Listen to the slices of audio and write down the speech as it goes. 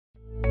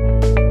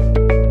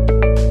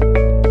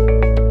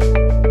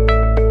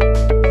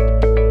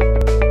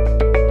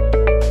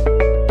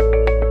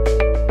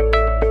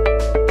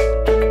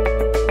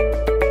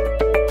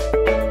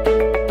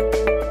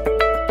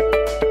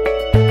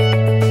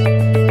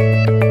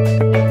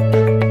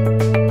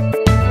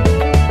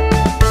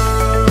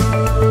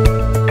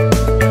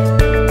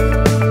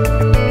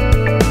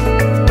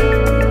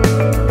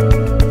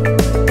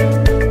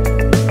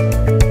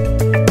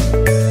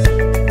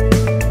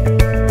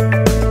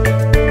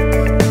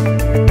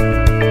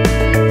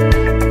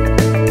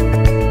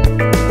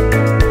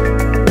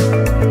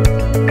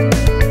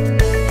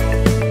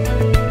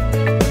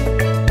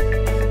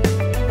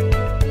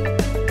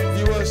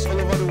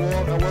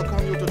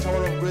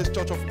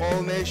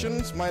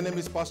My name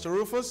is Pastor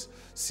Rufus,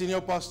 Senior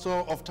Pastor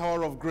of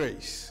Tower of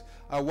Grace.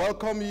 I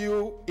welcome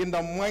you in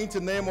the mighty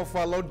name of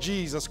our Lord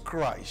Jesus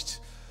Christ.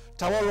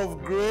 Tower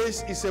of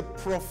Grace is a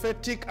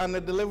prophetic and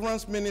a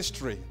deliverance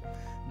ministry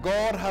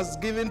God has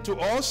given to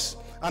us,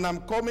 and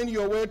I'm coming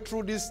your way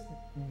through this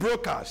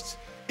broadcast,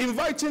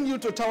 inviting you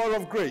to Tower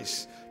of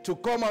Grace to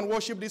come and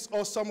worship this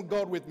awesome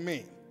God with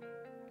me.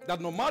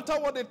 That no matter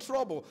what the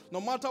trouble, no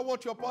matter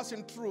what you're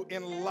passing through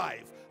in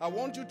life, I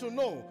want you to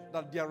know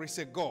that there is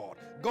a God.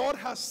 God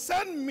has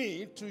sent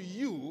me to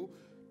you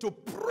to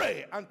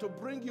pray and to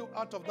bring you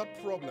out of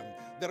that problem.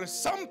 There is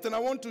something I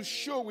want to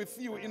show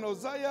with you in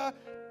Hosea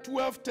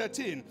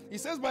 12:13. He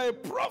says, by a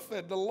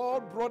prophet the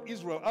Lord brought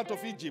Israel out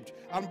of Egypt,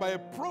 and by a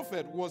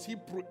prophet was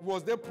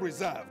they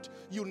preserved.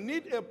 You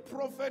need a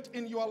prophet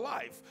in your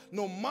life.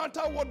 No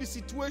matter what the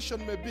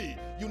situation may be,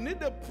 you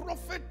need a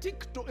prophet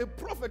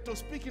to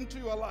speak into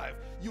your life.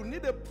 You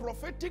need a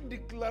prophetic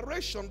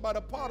declaration by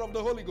the power of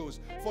the Holy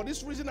Ghost. For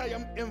this reason, I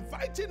am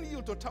inviting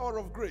you to Tower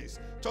of Grace,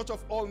 Church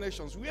of All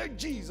Nations, where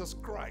Jesus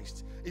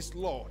Christ is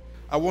Lord.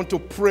 I want to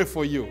pray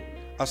for you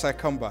as I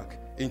come back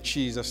in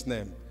Jesus'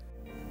 name.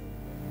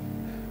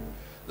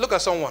 Look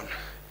at someone.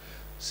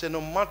 Say, no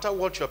matter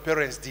what your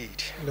parents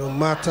did. No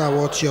matter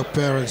what your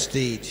parents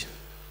did.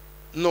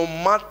 No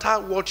matter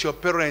what your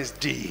parents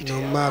did.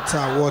 No matter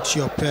what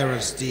your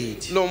parents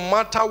did. No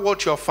matter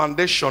what your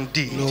foundation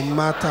did. No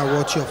matter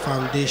what your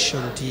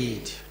foundation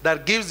did.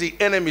 That gives the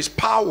enemy's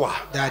power.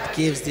 That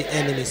gives the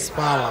enemy's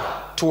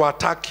power. To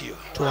attack you.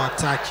 To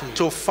attack you.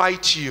 To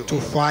fight you.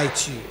 To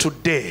fight you.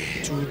 Today.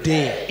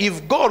 Today.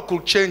 If God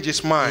could change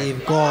his mind.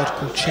 If God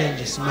could change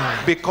his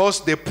mind.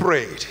 Because they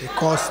prayed.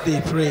 Because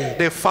they prayed.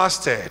 They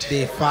fasted.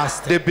 They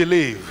fasted. They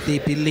believe. They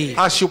believe.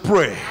 As you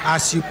pray.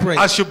 As you pray.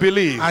 As you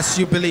believe. As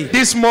you believe.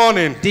 This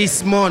morning.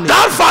 This morning.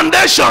 That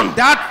foundation.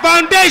 That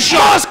foundation.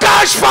 Must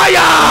catch fire.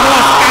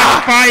 Must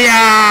catch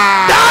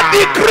fire. That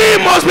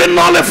decree must be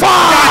nullified.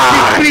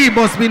 That decree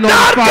must be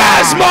nullified. That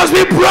curse must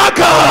be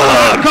broken.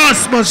 That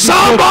curse must be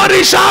broken.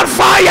 Somebody shout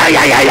fire.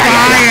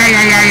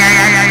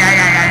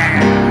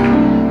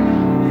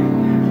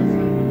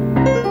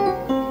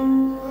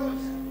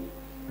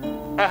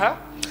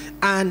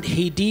 And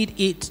he did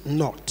it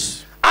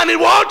not. And it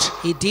what?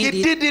 He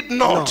did it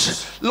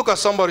not. Look at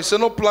somebody. Say,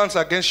 no plans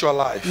against your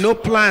life. No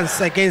plans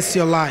against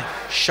your life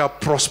shall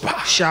prosper.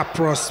 Shall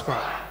prosper.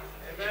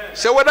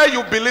 Say, whether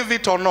you believe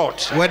it or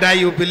not. Whether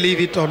you believe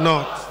it or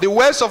not. The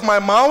words of my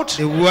mouth.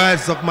 The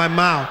words of my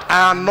mouth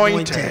are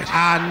anointed.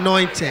 Are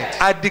anointed.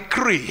 I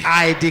decree.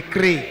 I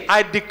decree.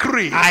 I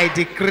decree. I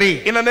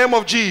decree. In the name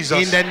of Jesus.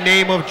 In the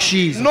name of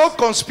Jesus. No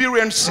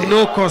conspiracy.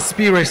 No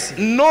conspiracy.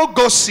 No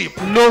gossip.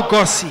 No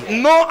gossip.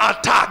 No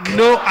attack.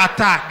 No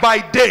attack. By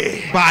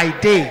day. By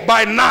day.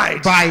 By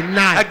night. By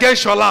night.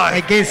 Against your life.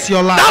 Against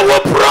your life. That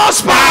will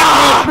prosper.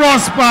 That will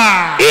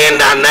prosper. In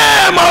the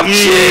name of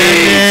Jesus.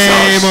 In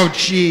the name of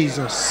Jesus.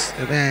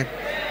 Amen.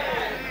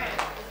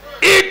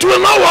 It will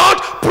not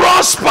what?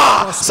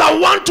 Prosper.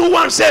 Psalm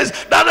 121 says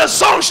that the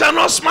sun shall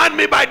not smite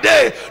me by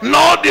day,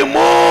 nor the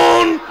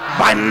moon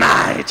by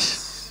night.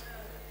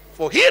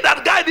 For he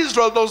that guides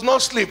Israel does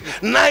not sleep,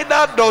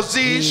 neither does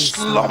he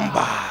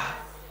slumber.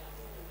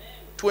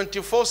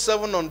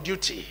 24/7 on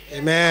duty.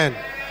 Amen.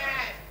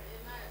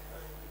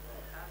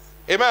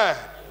 Amen.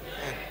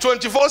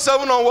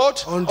 24/7 on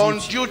what? On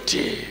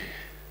duty.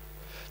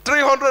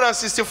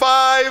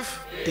 365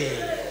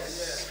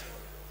 days.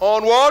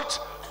 On what?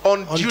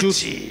 On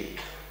duty.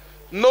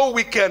 No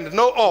weekend,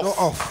 no off. No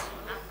off.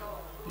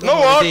 No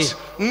what?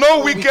 No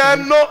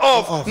weekend, no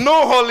off.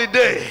 No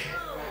holiday.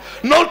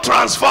 No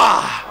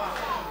transfer.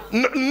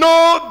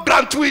 No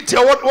gratuity.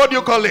 What do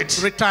you call it?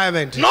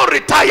 Retirement. No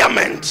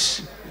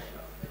retirement.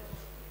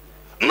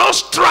 No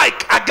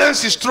strike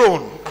against his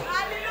throne.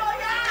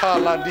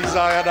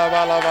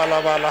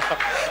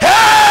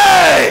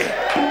 Hey!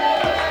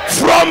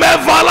 From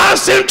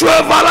everlasting to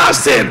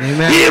everlasting,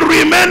 Amen. He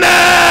remained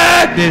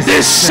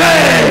the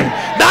same.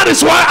 That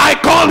is why I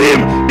call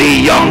him the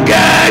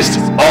youngest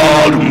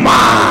old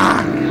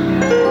man.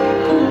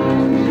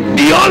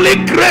 The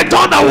only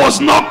creator that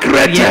was not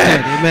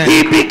created.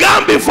 He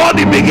began before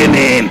the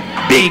beginning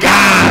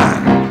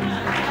began.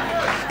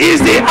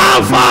 Is the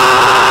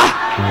Alpha,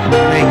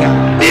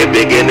 the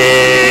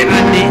beginning,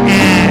 and the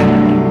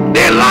end.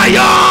 The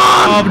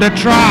Lion of the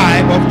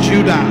tribe of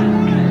Judah.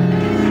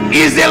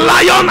 Is the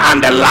lion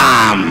and the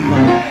lamb.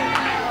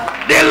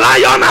 The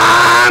lion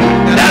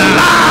and the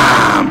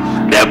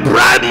lamb. The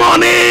bright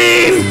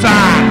morning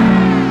star.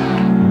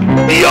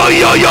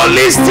 Yo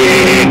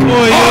listing.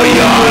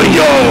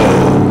 Yo.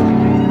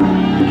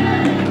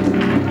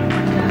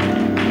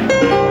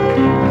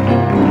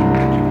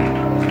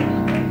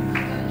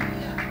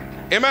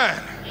 Amen.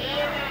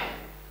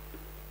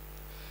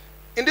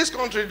 In this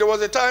country, there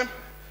was a time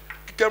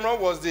Cameron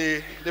was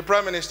the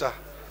prime minister.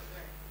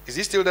 Is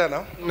he still there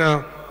now?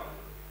 No.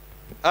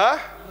 Huh?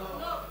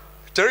 No.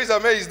 Theresa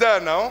May is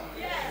there now.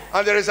 Yes.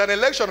 And there is an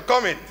election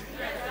coming.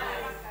 Yes.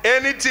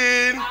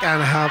 Anything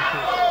can happen.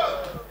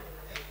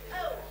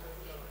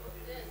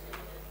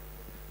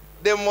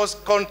 They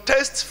must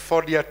contest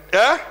for their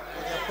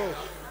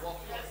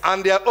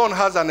And their own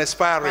has an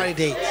expiry.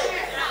 Date.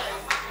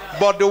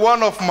 But the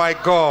one of my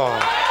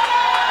God.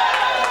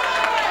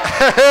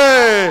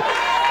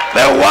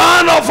 The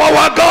one of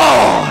our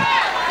God.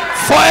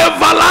 For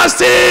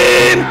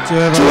everlasting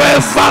to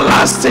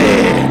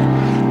everlasting.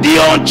 The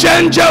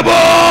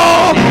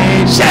unchangeable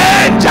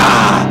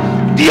changer.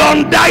 The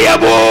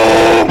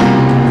undiable.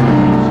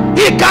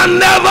 He can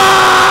never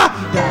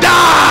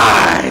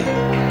die.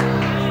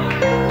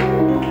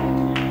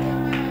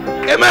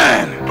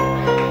 Amen.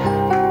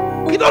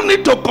 You don't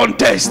need to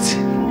contest.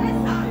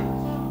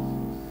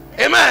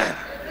 Amen.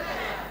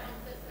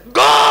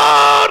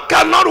 God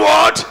cannot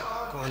what?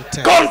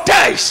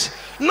 Contest.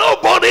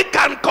 Nobody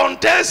can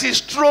contest his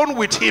throne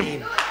with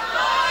him.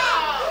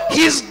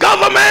 His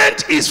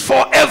government is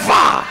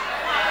forever.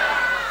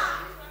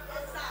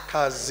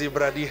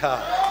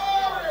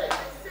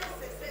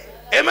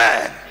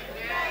 Amen.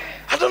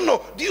 I don't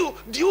know. Do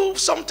you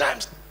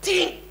sometimes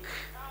think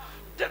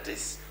that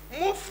is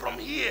move from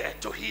here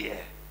to here?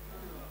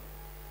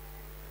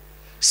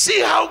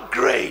 See how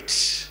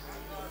great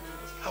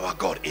our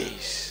God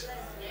is.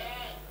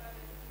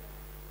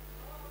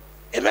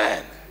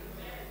 Amen.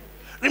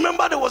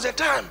 Remember, there was a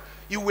time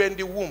you were in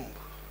the womb.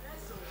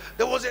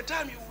 There was a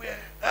time you were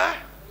a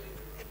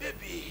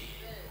baby,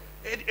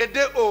 a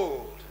day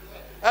old,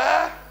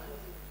 a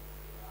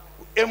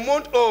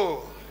month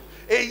old,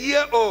 a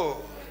year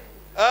old.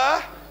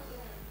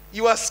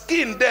 Your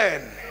skin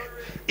then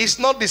is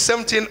not the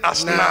same thing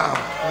as now.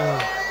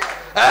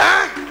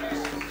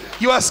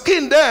 Your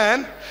skin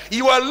then,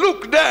 your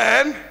look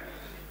then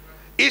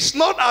is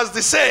not as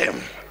the same.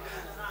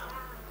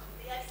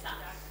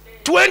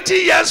 20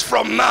 years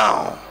from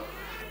now,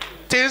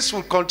 things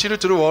will continue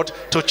to do what?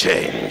 To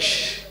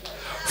change.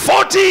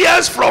 40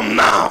 years from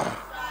now,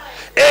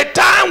 a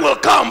time will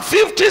come,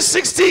 50,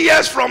 60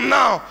 years from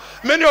now,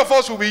 many of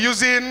us will be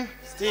using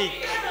stick.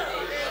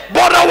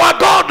 But our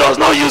God does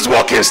not use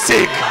walking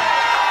stick.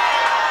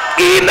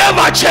 He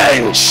never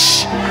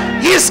changes.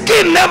 His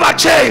skin never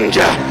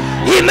changes.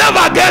 He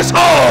never gets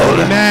old.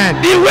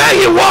 Amen. The way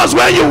he was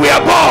when you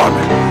were born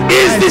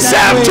is the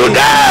same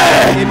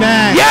today,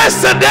 amen,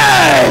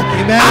 yesterday,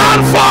 amen,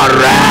 and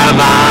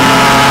forever.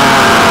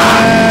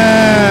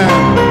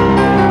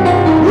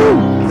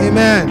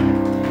 Amen.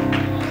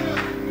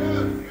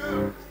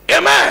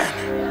 Amen.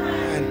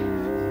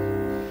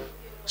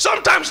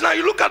 Sometimes now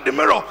you look at the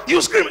mirror,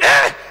 you scream,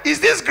 is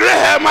this gray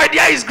hair? My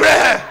dear, is gray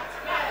hair.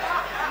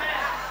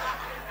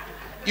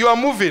 You are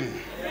moving.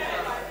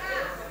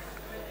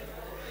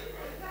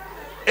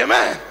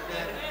 Amen.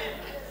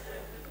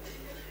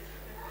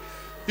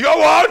 You are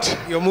what?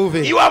 You're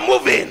moving. You are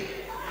moving.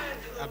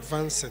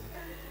 Advancing.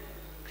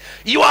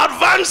 You are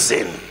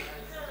advancing.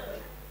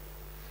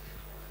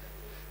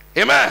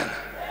 Amen.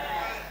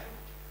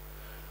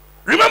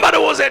 Remember, there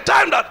was a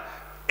time that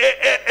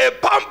a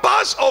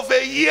pampers of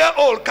a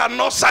year-old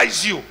cannot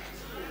size you.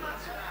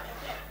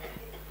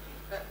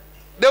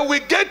 They will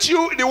get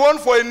you the one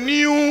for a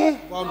new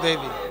one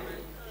baby.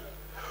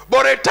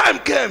 But a time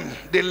came,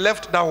 they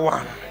left that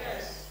one.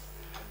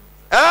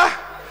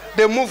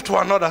 They moved to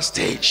another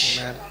stage.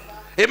 Amen.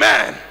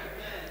 Amen.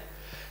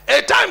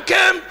 A time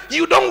came,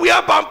 you don't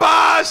wear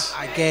pampers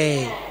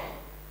again.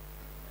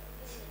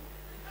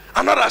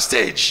 Another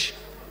stage.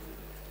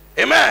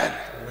 Amen.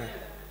 Amen.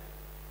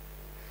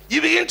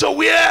 You begin to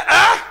wear.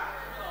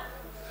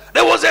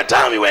 There was a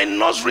time you were in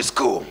nursery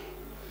school.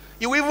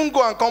 You even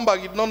go and come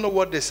back, you don't know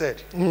what they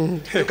said.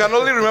 You can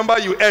only remember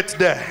you ate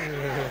there.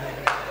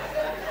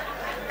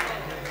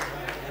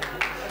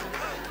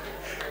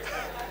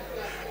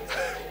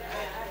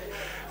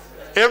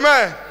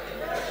 Amen.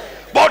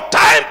 But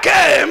time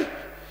came,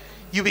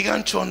 you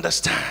began to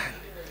understand.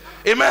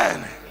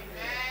 Amen.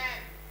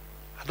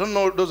 I don't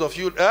know those of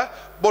you,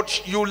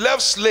 but you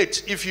left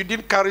slate if you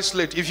didn't carry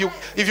slate. If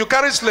you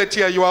carry slate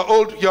here, you are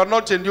old, you are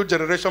not a new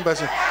generation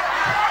person.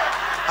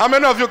 How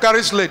many of you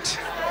carry slate?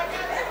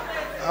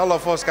 All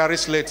of us carry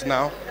slate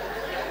now.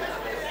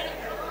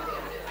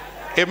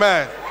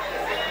 Amen.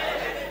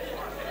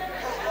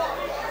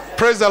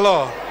 Praise the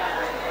Lord.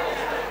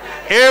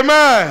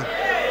 Amen.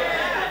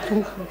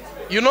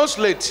 You know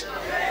slate.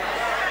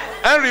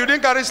 Henry, you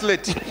didn't carry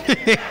slate.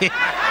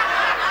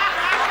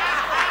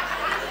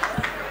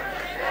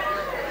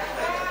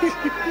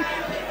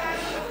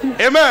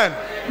 Amen.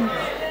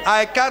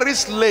 I carry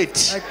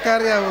slate. I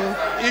carry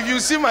If you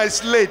see my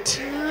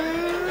slate,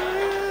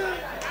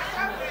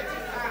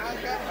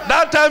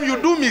 that time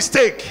you do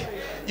mistake.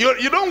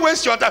 You don't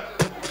waste your time.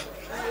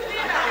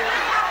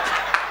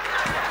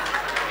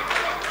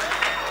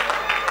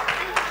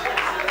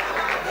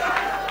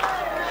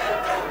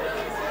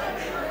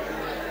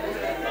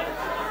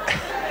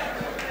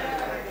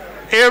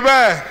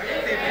 Amen.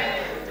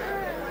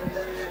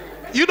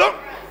 You don't.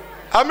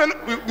 I mean,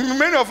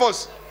 many of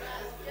us,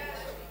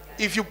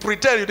 if you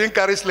pretend you didn't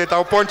carry slate,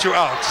 I'll punch you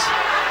out.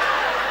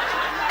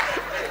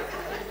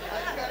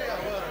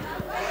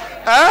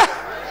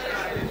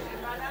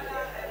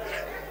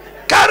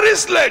 Carry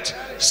slate.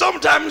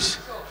 Sometimes,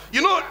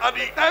 you know, at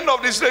the end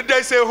of the slate,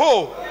 there's a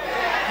hole.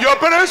 Your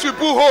parents will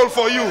put hole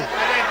for you.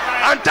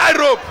 and tie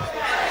rope.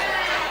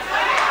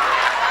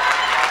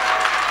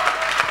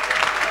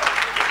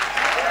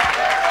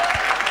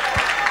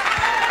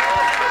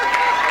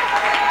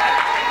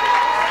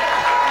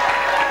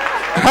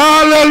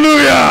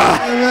 Hallelujah.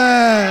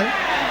 Amen.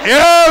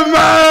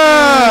 Amen.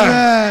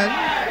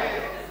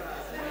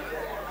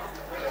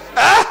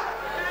 Amen.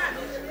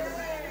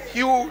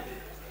 You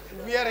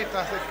Wear it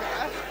as a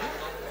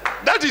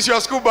that is your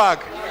school bag.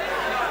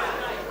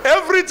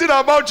 Everything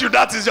about you,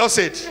 that is just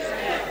it.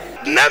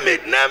 Name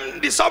it, name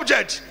the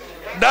subject.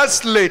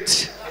 That's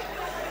late.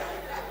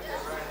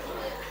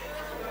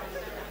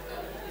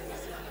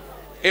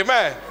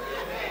 Amen.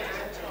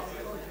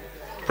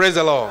 Praise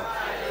the Lord.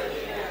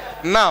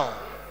 Now,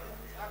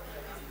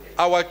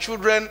 our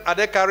children, are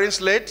they carrying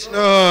slate?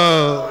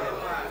 No.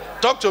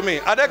 Talk to me.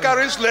 Are they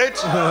carrying slate?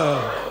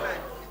 No.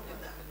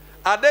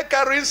 Are they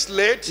carrying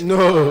slate?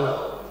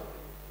 No.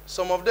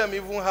 Some of them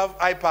even have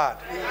iPad.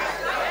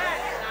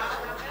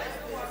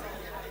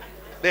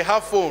 They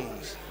have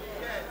phones.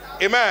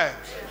 Amen.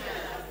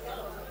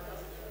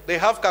 They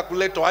have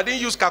calculator. I didn't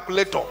use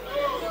calculator.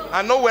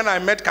 I know when I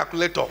met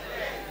calculator.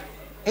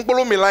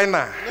 Nkulu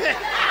Milina.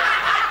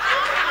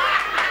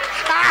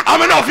 How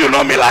many of you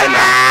know Milina?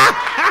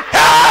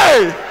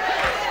 Hey!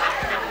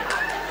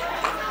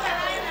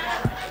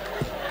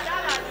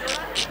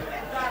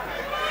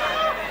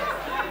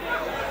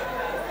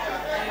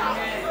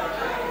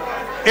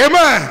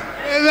 Amen.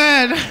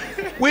 Amen.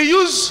 We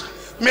use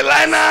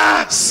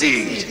Milina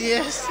seed.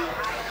 Yes.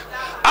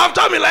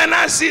 After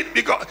Milina seed,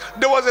 because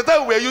there was a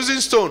time we were using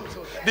stone.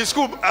 The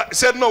school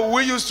said no,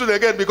 we use stone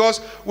again because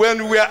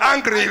when we are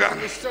angry,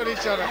 We stole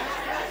each other.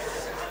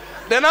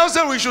 they now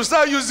said we should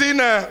start using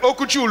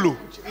okuchulu.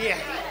 Yeah.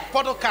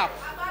 Bottle cap.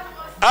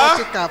 Huh?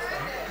 Bottle cap.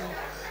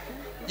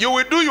 You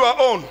will do your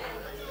own.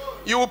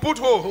 You will put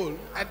hole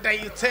And then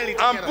you tell it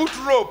and together.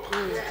 put rope.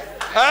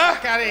 Huh?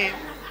 Carry it.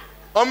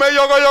 Ome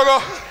yogo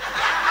yogo.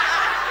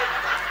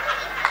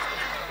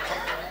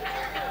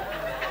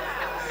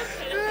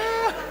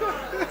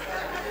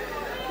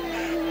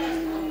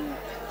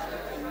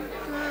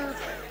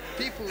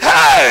 People.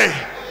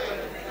 Hey!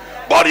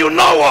 But you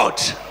know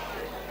what?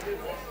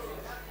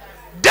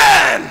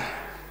 Then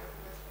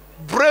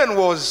brain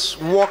was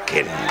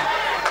working.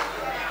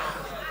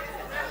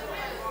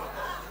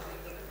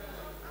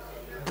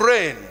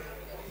 Brain.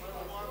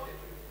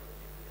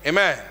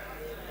 Amen.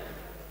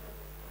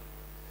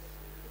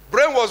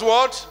 Brain was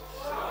what?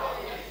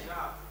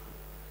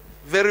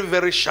 Very,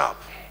 very sharp.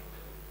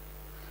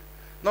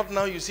 Not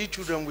now you see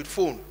children with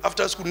phone.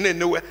 After school,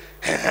 nowhere.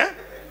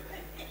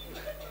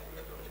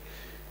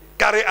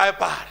 Carry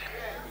iPad.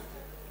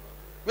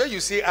 Where you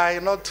see I,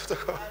 not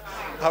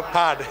a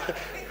pad.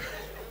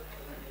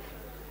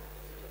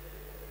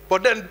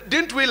 But then,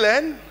 didn't we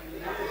learn?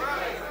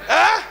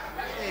 Huh?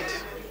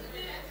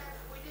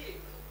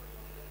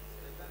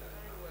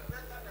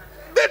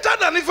 Better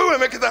than if we were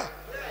making that.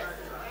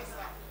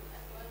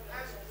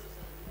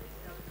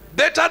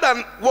 Better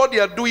than what they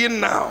are doing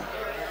now.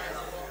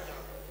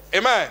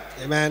 Amen.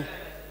 Amen.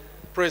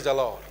 Praise the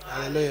Lord.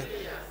 Hallelujah.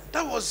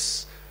 That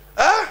was,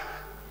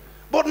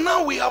 but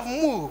now we have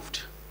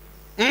moved.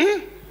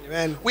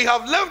 Amen. We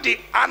have left the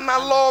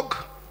analog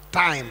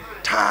Time.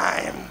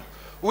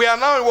 We are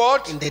now in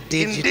what? In the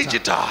digital. In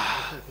digital.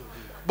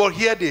 But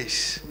hear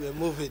this. We are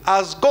moving.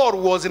 As God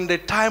was in the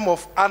time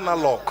of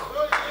analog,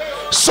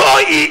 so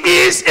he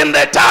is in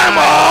the time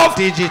of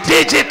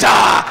digital.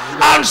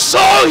 And so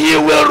he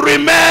will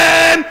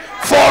remain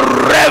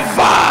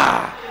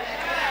forever.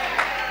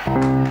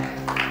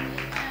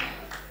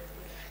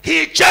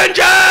 He changed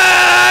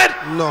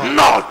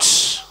not.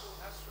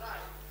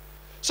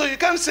 So you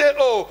can't say,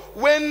 oh,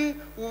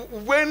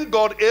 when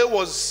God A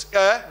was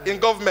in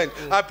government,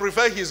 I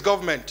prefer his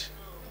government.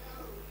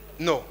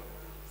 No.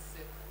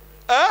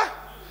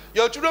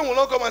 Your children will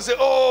not come and say,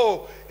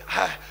 oh,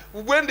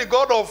 when the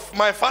God of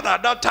my father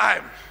at that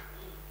time,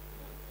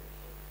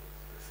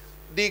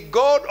 the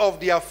God of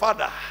their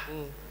father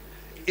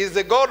is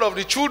the God of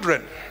the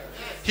children,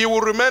 he will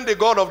remain the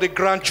God of the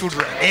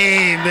grandchildren.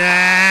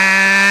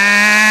 Amen.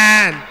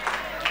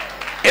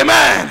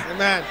 Amen.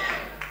 Amen.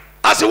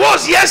 As he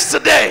was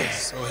yesterday,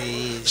 So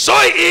he is. so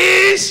he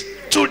is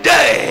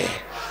today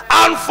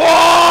and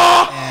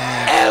forever.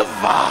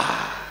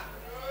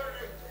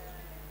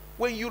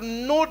 When you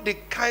know the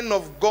kind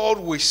of God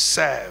we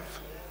serve,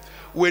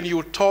 when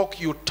you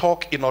talk in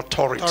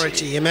authority.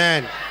 Authority.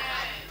 Amen.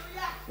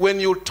 When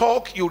you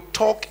talk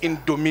in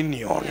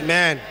dominion.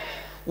 Amen.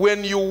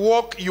 When you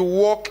walk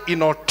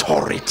in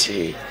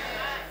authority.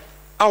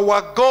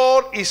 Our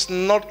God is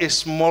not a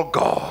small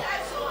God.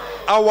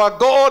 Our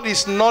God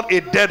is not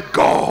a dead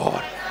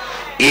God.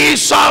 He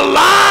is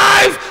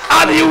alive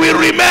and he will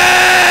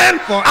remain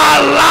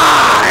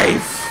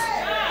alive.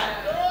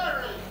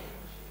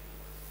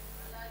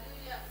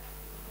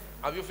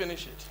 Have you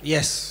finished it?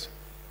 Yes.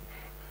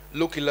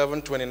 Luke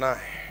 11:29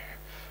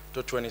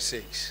 to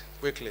 26.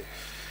 Quickly.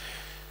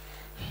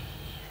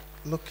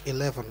 Luke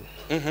 11.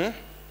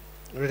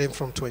 Reading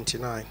from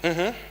 29.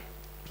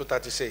 To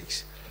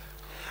 36.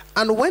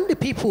 And when the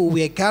people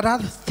were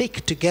gathered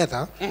thick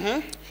together,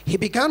 he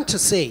began to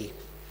say,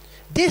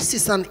 this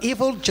is an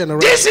evil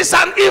generation. This is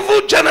an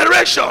evil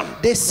generation.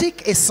 They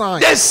seek a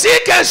sign. They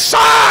seek a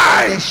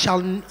sign.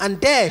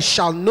 There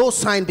shall no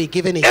sign be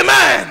given it.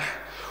 Amen.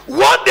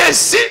 What they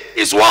seek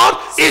is what?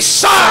 Is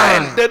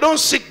sign. They don't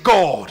seek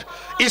God.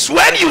 It's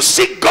when you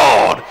seek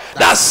God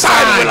that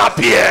sign will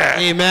appear.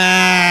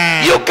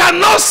 Amen. You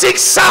cannot seek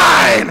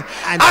sign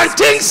and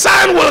think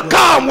sign will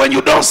come when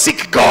you don't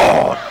seek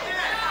God.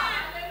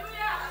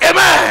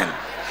 Amen.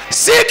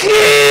 Seek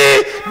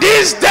ye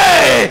this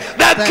day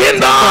the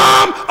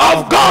kingdom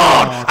of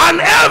God,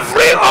 and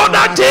every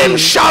other thing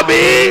shall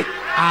be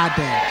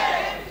added.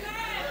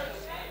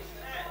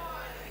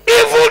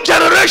 Evil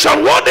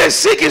generation, what they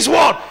seek is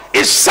what?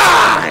 Is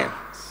sign.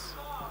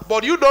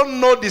 But you don't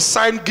know the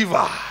sign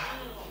giver.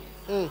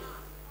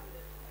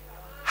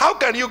 How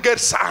can you get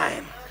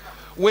sign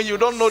when you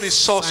don't know the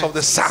source of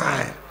the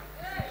sign?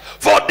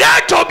 For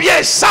there to be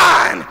a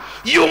sign,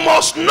 you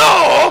must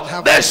know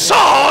the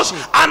source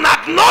and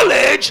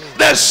acknowledge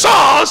the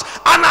source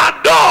and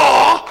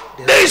adore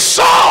the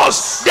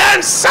source,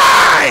 then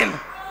sign.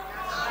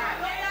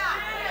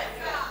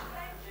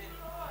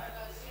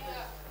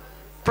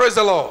 Praise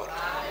the Lord.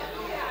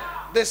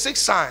 They seek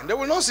sign. They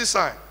will not see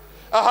sign.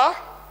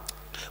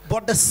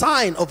 But the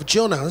sign of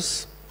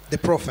Jonas, the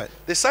prophet.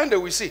 The sign that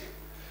we see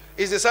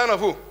is the sign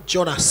of who?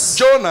 Jonas.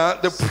 Jonah,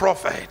 the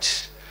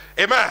prophet.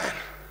 Amen.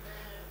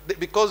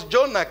 Because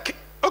Jonah...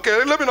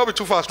 Okay, let me not be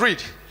too fast.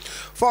 Read.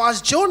 For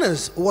as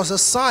Jonas was a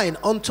sign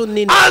unto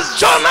Nineveh. As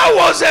Jonah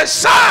was a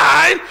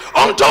sign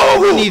unto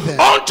who?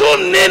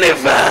 Unto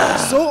Nineveh.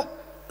 So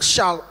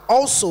shall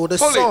also the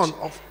son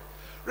of...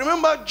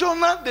 Remember,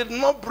 Jonah did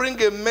not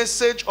bring a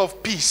message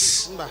of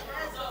peace.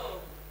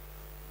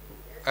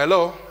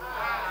 Hello?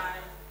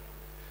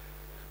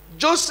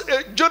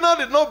 Jonah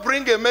did not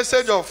bring a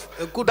message of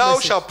thou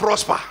shalt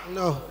prosper.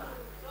 No.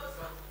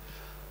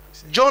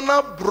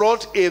 Jonah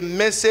brought a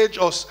message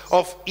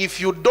of if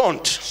you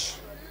don't,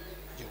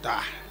 you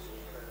die.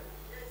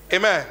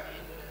 Amen.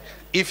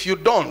 If you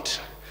don't,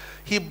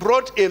 he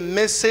brought a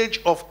message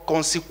of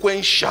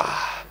consequential.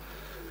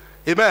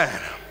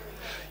 Amen.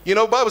 You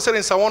know, Bible said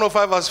in Psalm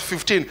 105 verse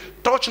 15,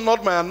 touch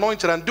not my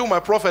anointed and do my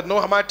prophet no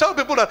harm. I tell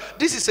people that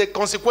this is a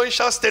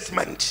consequential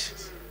statement.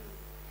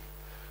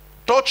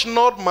 Touch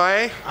not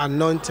my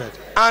anointed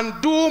and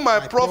do my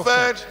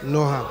prophet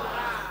no harm.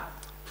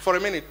 For a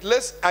minute,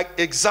 let's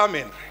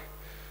examine.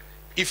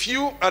 If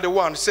you are the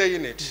one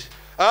saying it,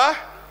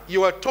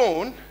 your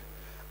tone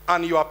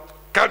and your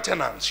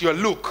countenance, your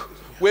look,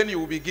 when you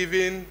will be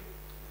given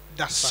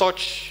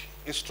such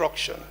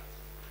instruction.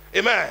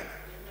 Amen.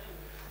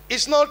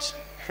 It's not,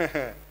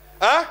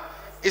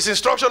 it's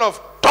instruction of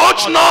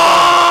touch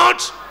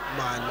not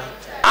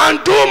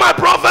and do my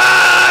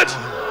prophet.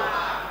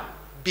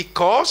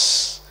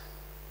 Because,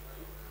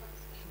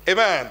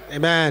 amen.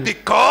 Amen.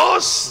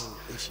 Because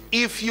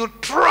if you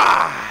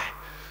try,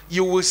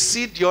 you will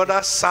see the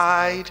other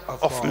side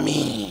of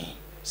me.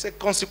 It's a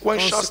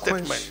consequential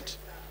statement.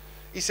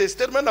 It's a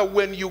statement that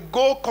when you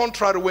go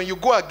contrary, when you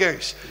go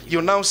against,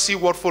 you now see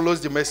what follows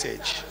the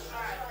message.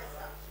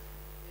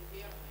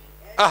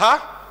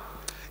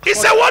 He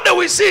said, what do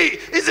we see?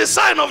 It's a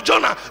sign of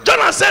Jonah.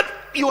 Jonah said,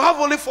 you have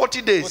only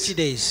 40 days. 40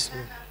 days.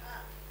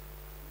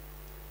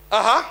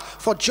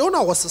 For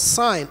Jonah was a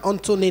sign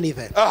unto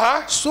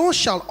Nineveh. So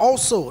shall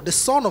also the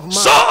Son of Man.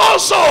 So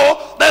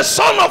also the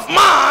Son of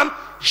Man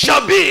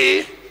shall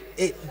be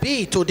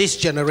to this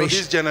generation. To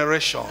this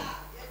generation.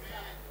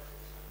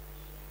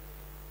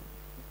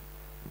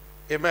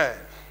 Amen.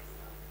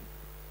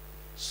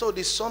 So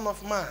the Son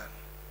of Man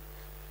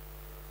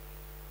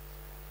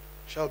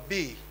shall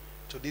be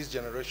to this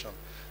generation.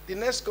 The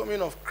next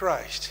coming of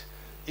Christ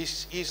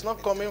is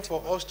not coming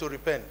for us to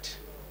repent.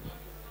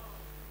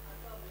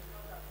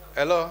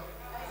 Hello?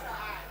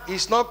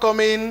 It's not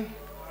coming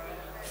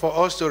for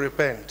us to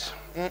repent.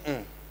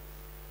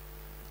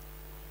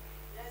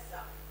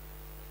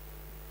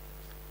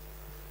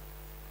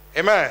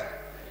 Amen.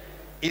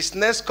 His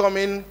next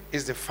coming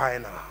is the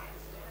final.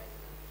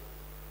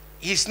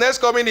 His next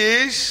coming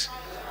is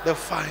the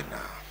final.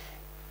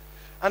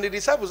 And the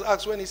disciples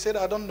asked when he said,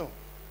 I don't know.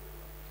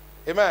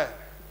 Amen.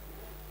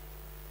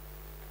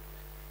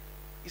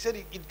 He said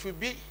it will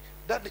be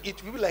that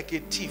it will be like a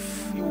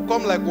thief. He will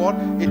come like what?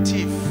 A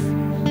thief.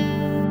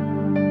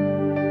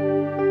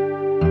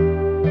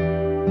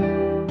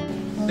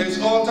 There's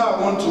altar I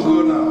want to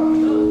go now.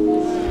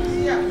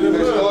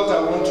 There's altar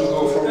I want to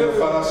go from the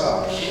Father's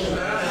house.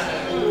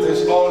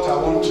 There's altar I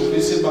want to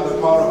visit by the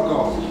power of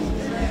God.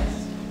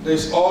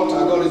 There's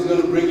altar God is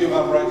going to bring you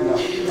up right now.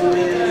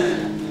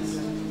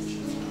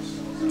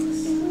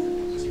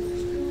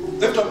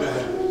 Lift up your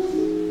hand.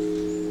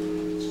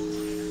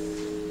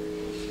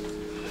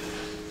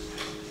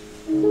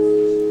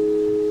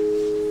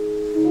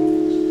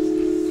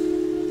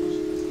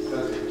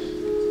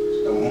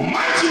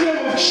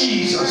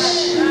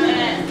 Jesus.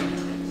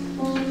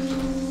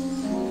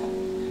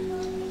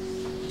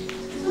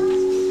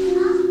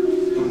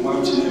 The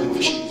mighty name of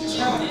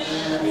Jesus.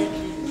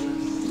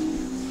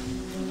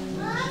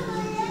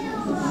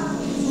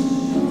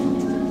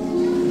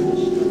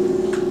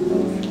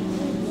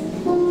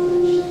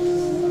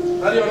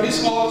 on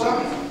this altar,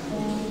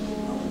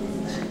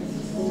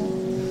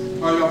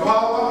 by your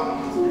power,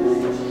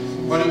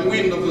 by the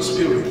wind of the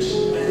Spirit,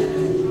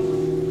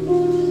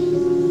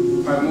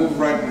 I move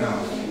right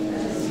now.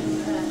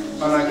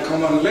 And I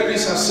come and let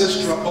this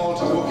ancestral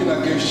altar working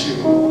against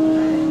you,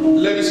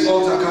 let this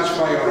altar catch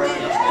fire right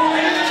now.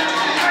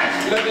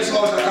 Let this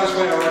altar catch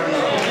fire right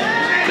now.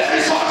 Let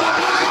this altar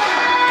catch fire.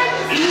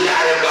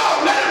 Let it go.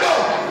 Let it go.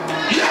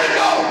 Let it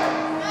go.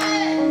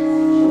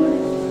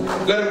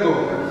 Let him go.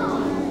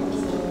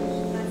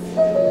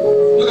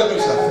 Look at me,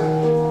 sir.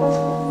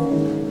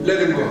 Let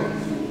him go.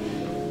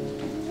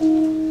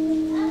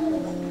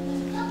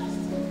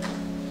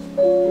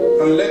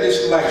 And let this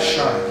light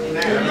shine.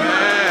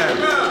 Amen.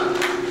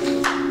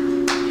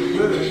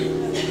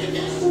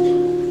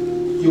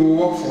 You will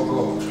work for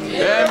God.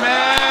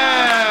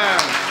 Amen.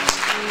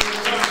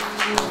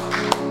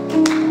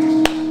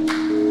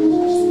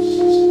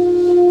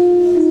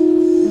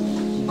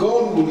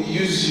 God will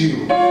use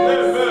you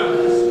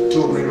to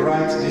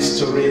rewrite this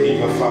story in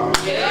your family.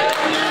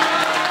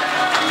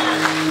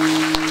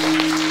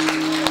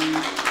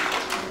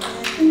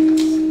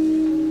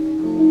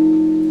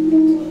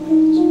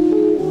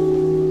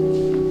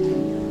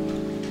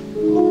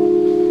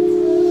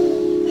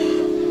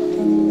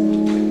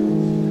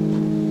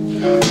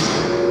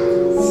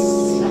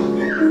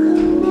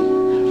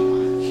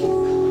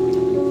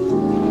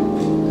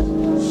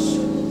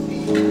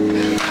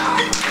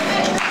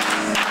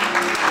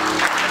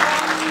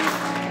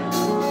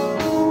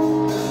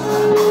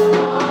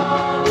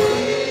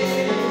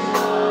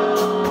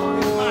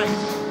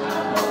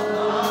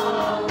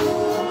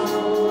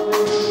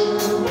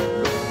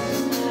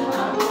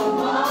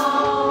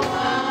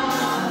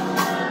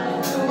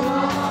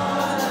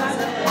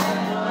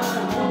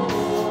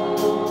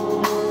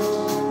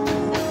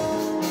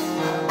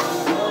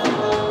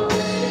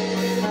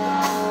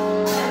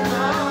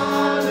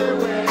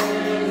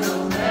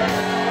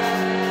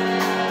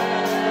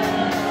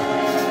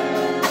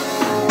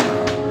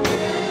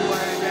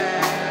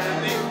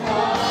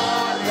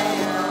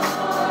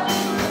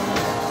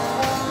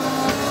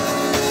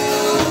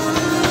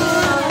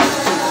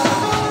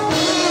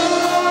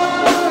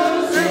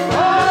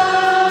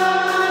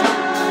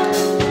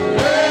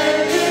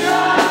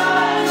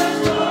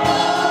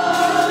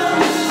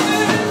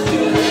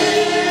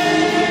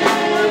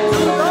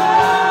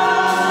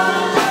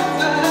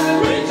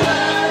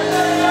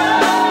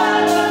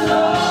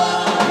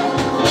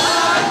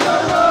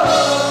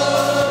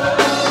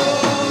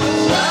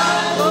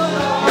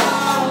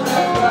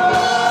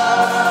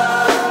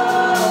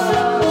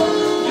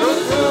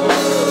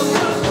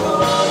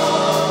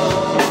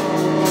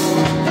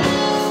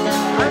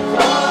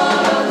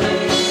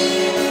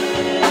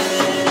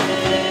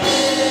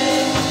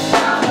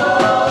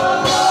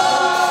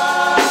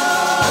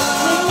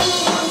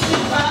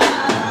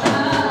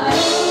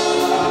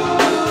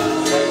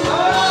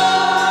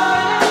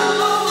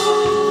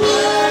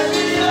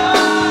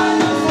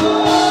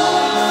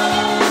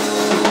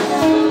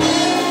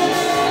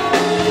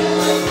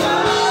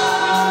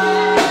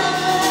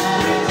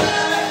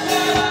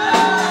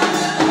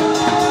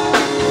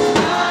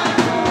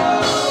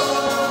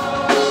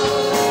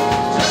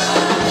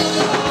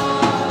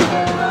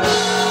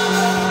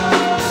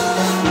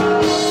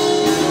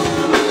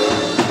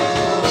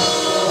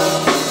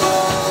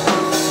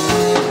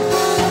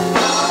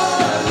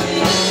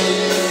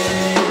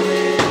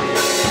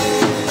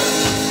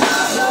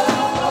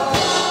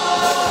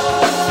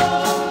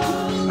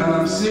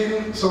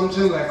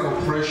 Something like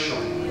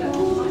oppression,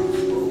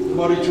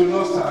 but it will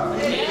not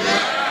stand.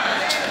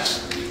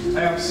 I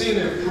am seeing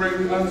a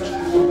pregnant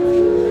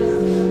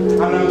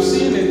woman, and I'm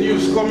seeing a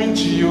news coming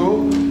to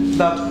you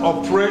that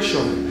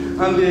oppression,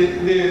 and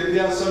they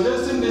are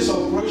suggesting this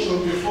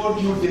operation before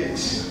due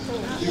date,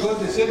 because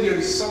they say there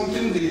is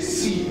something they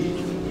see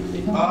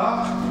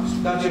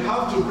that they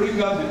have to bring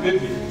out the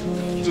baby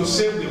to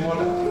save the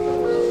mother.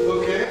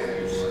 Okay?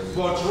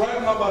 But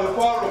right now, by the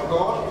power of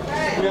God,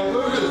 we are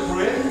going to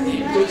pray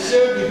to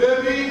save the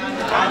baby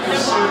and to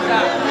save the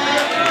baby.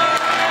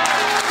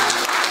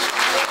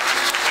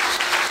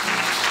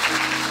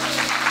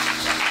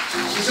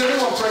 Is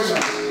anyone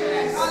pregnant?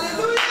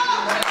 Hallelujah!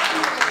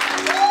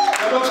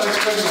 Your daughter is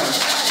pregnant.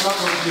 Not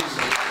from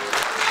Jesus.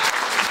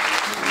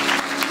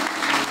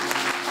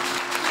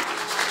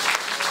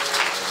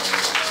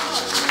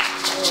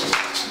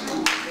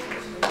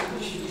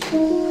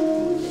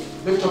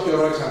 Lift up your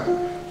right hand.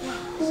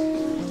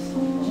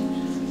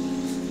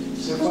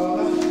 Say,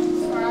 Father,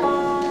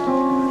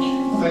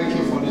 thank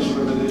you for this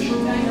revelation.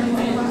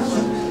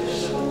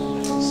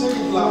 Say it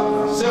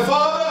loud. Say,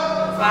 Father,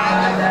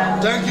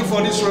 thank you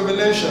for this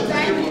revelation.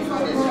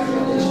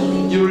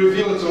 You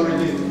revealed to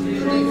redeem.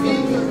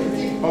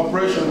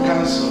 Operation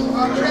cancel.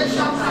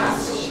 Operation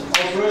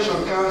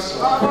cancel.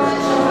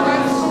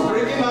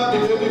 Bringing out the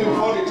baby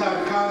before the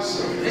time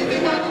cancel.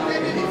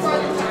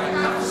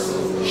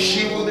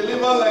 She will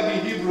deliver like the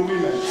Hebrew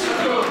women.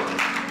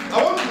 I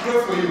want to pray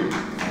for you.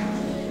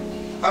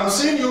 I'm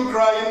seeing you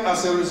crying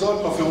as a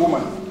result of a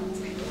woman.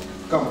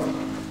 Come.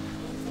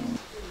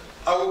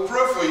 I will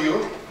pray for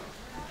you.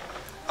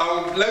 I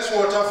will bless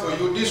water for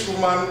you. This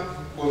woman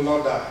will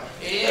not die.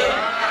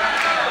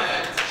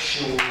 Amen.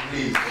 She will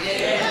live.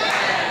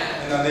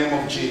 Amen. In the name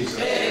of Jesus.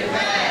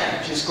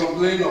 Amen. She's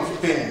complaining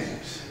of pain.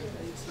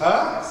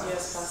 Huh?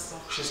 Yes, Pastor.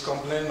 She's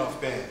complaining of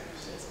pain.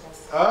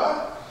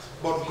 Huh?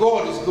 But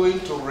God is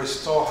going to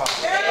restore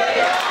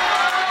her.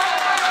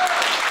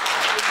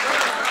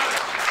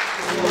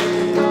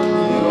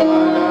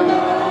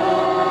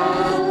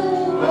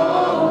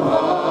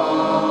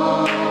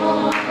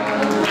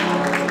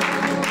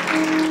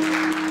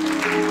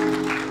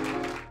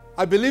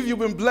 I believe you've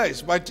been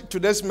blessed by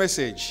today's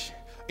message.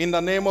 In the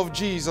name of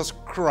Jesus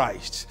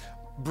Christ.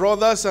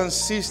 Brothers and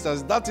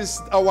sisters, that is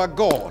our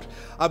God.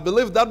 I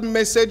believe that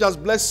message has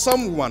blessed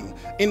someone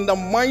in the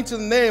mighty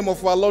name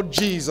of our Lord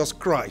Jesus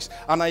Christ.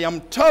 And I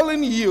am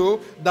telling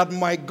you that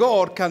my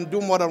God can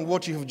do more than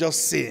what you've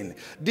just seen.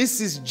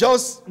 This is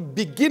just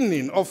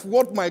beginning of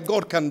what my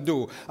God can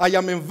do. I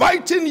am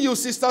inviting you,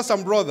 sisters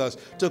and brothers,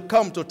 to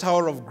come to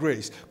Tower of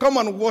Grace. Come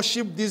and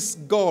worship this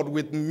God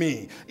with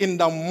me in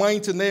the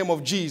mighty name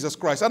of Jesus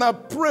Christ. And I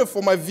pray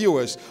for my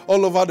viewers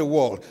all over the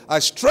world. I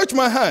stretch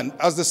my hand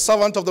as the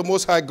servant of the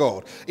Most High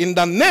God. In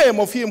the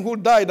name of Him who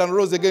died and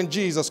rose again,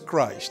 Jesus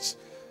Christ,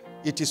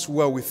 it is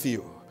well with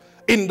you.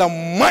 In the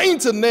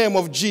mighty name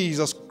of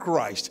Jesus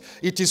Christ,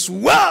 it is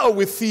well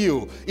with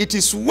you. It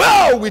is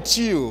well with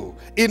you.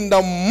 In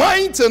the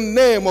mighty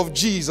name of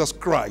Jesus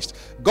Christ.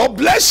 God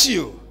bless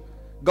you.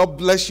 God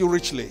bless you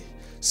richly.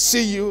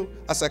 See you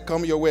as I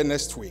come your way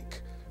next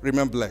week.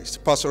 Remain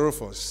blessed. Pastor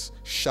Rufus,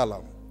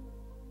 Shalom.